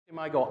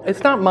My goal.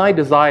 It's not my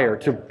desire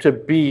to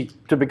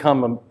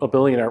become a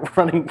billionaire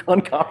running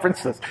gun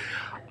conferences.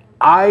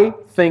 I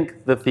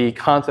think that the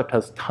concept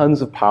has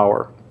tons of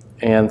power,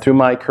 and through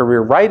my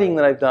career writing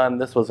that I've done,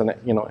 this was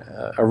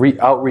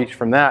outreach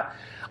from that.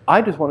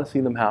 I just want to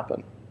see them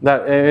happen.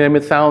 That, and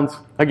it sounds,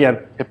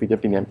 again,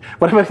 hippy-dippy name,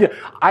 but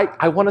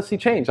I want to see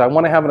change. I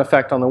want to have an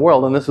effect on the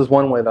world, and this is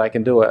one way that I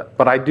can do it.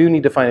 But I do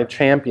need to find a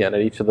champion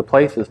at each of the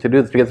places to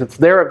do this because it's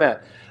their event.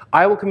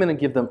 I will come in and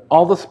give them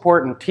all the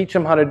support and teach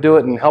them how to do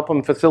it and help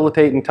them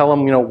facilitate and tell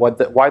them,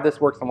 why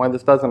this works and why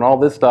this doesn't, and all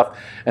this stuff,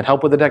 and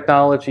help with the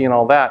technology and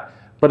all that.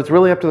 But it's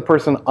really up to the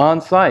person on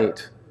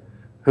site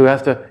who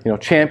has to,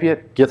 champion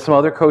it, get some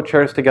other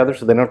co-chairs together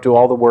so they don't do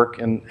all the work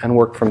and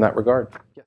work from that regard.